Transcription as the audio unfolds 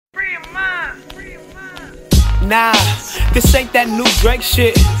Nah, this ain't that new Drake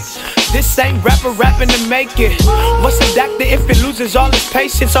shit. This ain't rapper rapping to make it. What's a doctor if it loses all its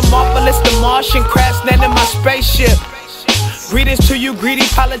patience? I'm Marvelous the Martian, crash landing my spaceship. Greetings to you greedy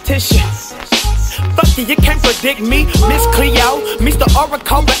politician. Fuck you, you can't predict me. Miss Cleo, Mr.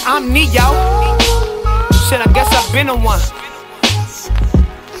 Oracle, but I'm Neo. Shit, I guess I've been on one.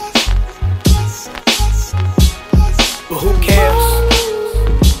 But who cares?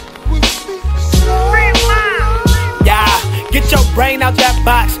 Yeah, get your brain out that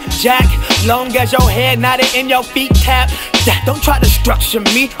box, Jack. Long as your head nodded and your feet tap. Yeah, don't try to structure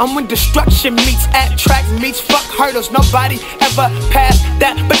me. I'm when destruction meets at track meets. Fuck hurdles, nobody ever passed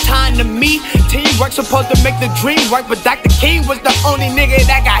that baton to me. Teamwork supposed to make the dream work, but Dr. King was the only nigga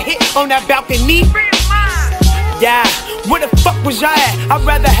that got hit on that balcony. Yeah, where the fuck was y'all at? I'd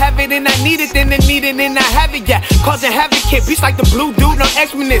rather have it and I need it than to need it and I have it, yeah. Causing havoc, kid, beats like the blue dude on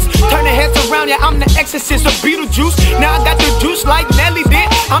X-Minutes. Turning heads around, yeah, I'm the exorcist of Beetlejuice. Now I got the juice like Nelly did.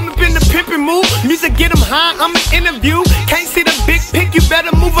 I'm up in the pimpin' mood, music get them high, I'm an interview. Can't see the big pic, you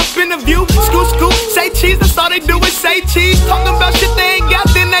better move up in the view. Scoot, scoot, say cheese, that's all they do is say cheese. Talking about shit they ain't got,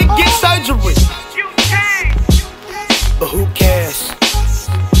 then they get surgery. But who cares?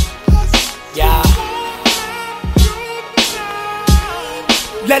 Yeah.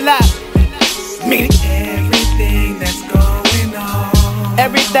 La la, mean everything that's going on.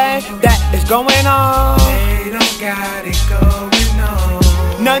 Everything that is going on. They don't got it going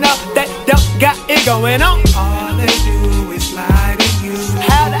on. No, no, they don't got it going on. All they do is lie to you.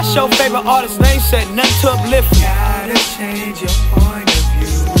 How that's your favorite artist name said nothing to uplift you. Gotta change your point of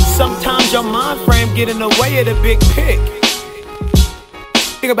view. Sometimes your mind frame get in the way of the big pic.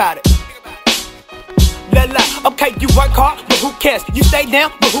 Think about it. La la, okay, you work hard, but who cares? You stay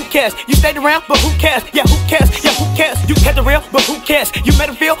down, but who cares? You stayed around, but who cares? Yeah, who cares? Yeah, who cares? You kept it real, but who cares? You made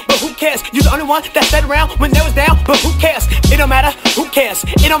it feel, but who cares? You the only one that stayed around when they was down, but who cares? It don't matter, who cares?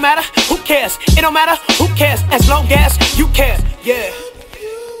 It don't matter, who cares? It don't matter, who cares? As long as you care, yeah.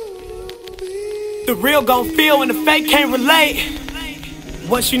 The real gon' feel when the fake can't relate.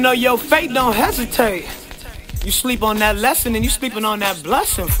 Once you know your fate, don't hesitate. You sleep on that lesson and you sleeping on that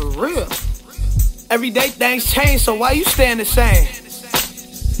blessing for real. Everyday things change, so why you staying the same?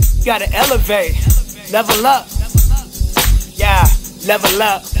 You gotta elevate, level up. Yeah, level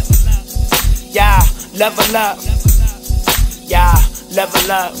up. Yeah, level up. Yeah,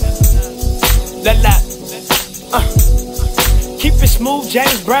 level up. Keep it smooth,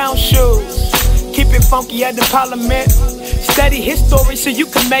 James Brown shoes. Keep it funky at the Parliament. Study his story so you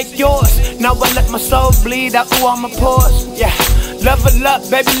can make yours. Now I let my soul bleed out through all my pores. Yeah, level up,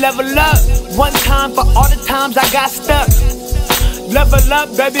 baby, level up. One time for all the times I got stuck. Level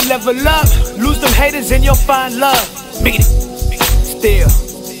up, baby, level up. Lose them haters and you'll find love. Beat it. Still,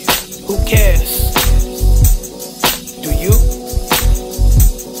 who cares? Do you?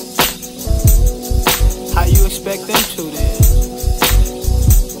 How you expect them to then?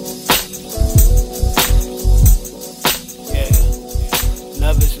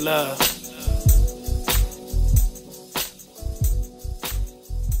 Love is love.